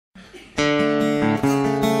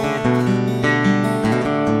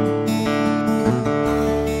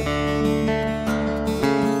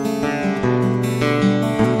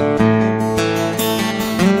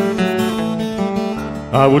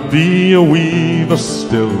I would be a weaver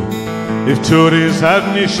still if Toadies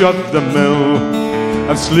hadn't shut the mill.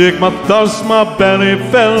 I'd slake my thirst, my belly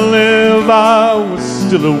fell if I was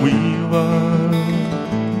still a weaver.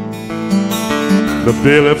 The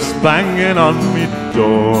bailiff's banging on me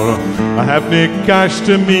door, I have no cash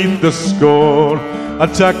to meet the score.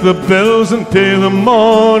 I'd tack the bills and pay them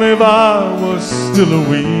on if I was still a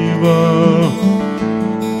weaver.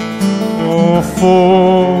 Oh,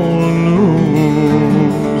 four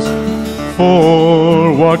looms,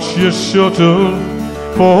 four watch your shuttle,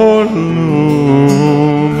 four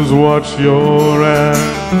looms watch your hand.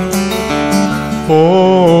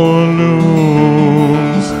 Four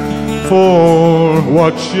looms, four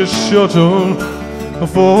watch your shuttle,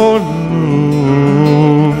 four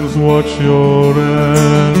looms watch your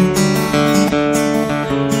hand.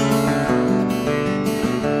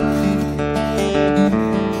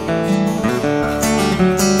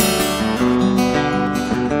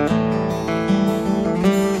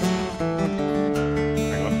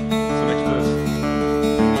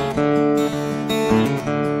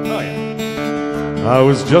 I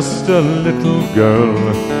was just a little girl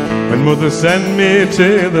when mother sent me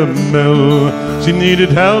to the mill. She needed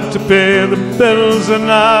help to pay the bills and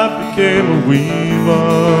I became a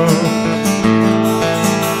weaver.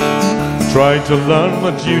 Tried to learn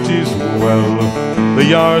my duties well, the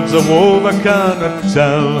yards I wove I cannot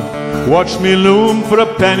tell. Watch me loom for a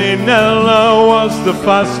penny nell, I was the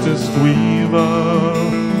fastest weaver.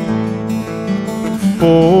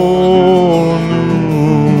 Four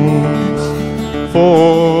looms,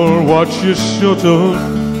 four watch your shuttle,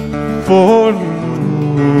 four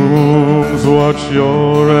looms watch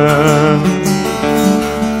your hand.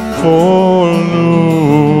 Four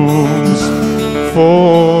looms,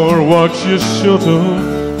 four watch your shuttle,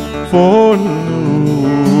 four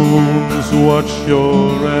looms watch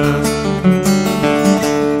your hand.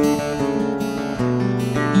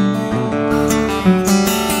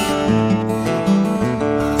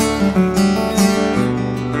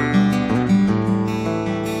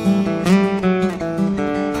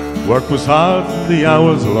 Work was hard, the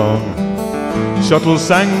hours long, shuttles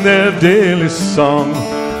sang their daily song.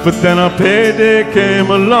 But then our payday came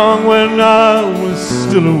along when I was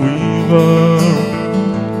still a weaver.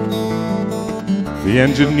 The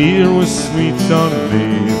engineer was sweet on me,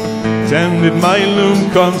 tended my loom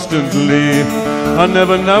constantly. I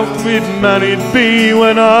never knowed we'd married be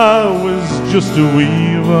when I was just a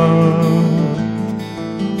weaver.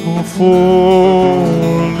 Oh, four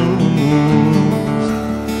looms,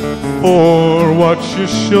 four watch your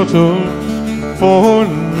shuttle, four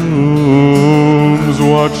looms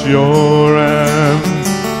watch your hand.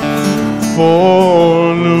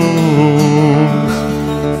 Four looms,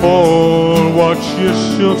 four watch your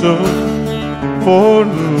shuttle, four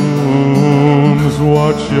looms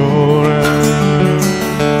watch your hand.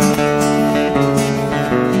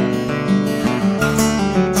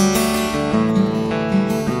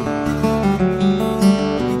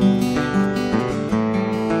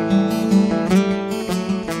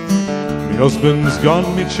 My husband's gone,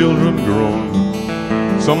 me children grown,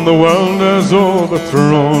 some the world has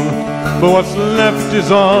overthrown, but what's left is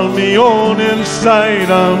all me own. Inside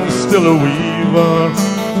I'm still a weaver.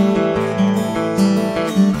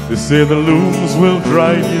 They say the looms will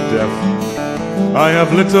drive you deaf, I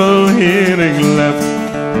have little hearing left,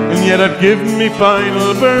 and yet I'd give me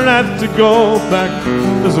final breath to go back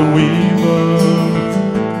as a weaver.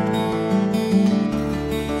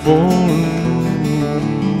 Four looms,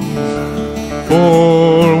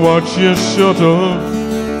 four watch your shuttle,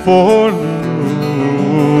 four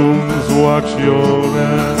looms watch your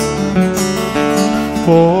hand.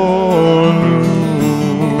 Four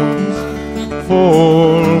looms,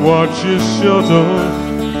 four watch your shuttle,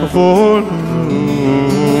 four looms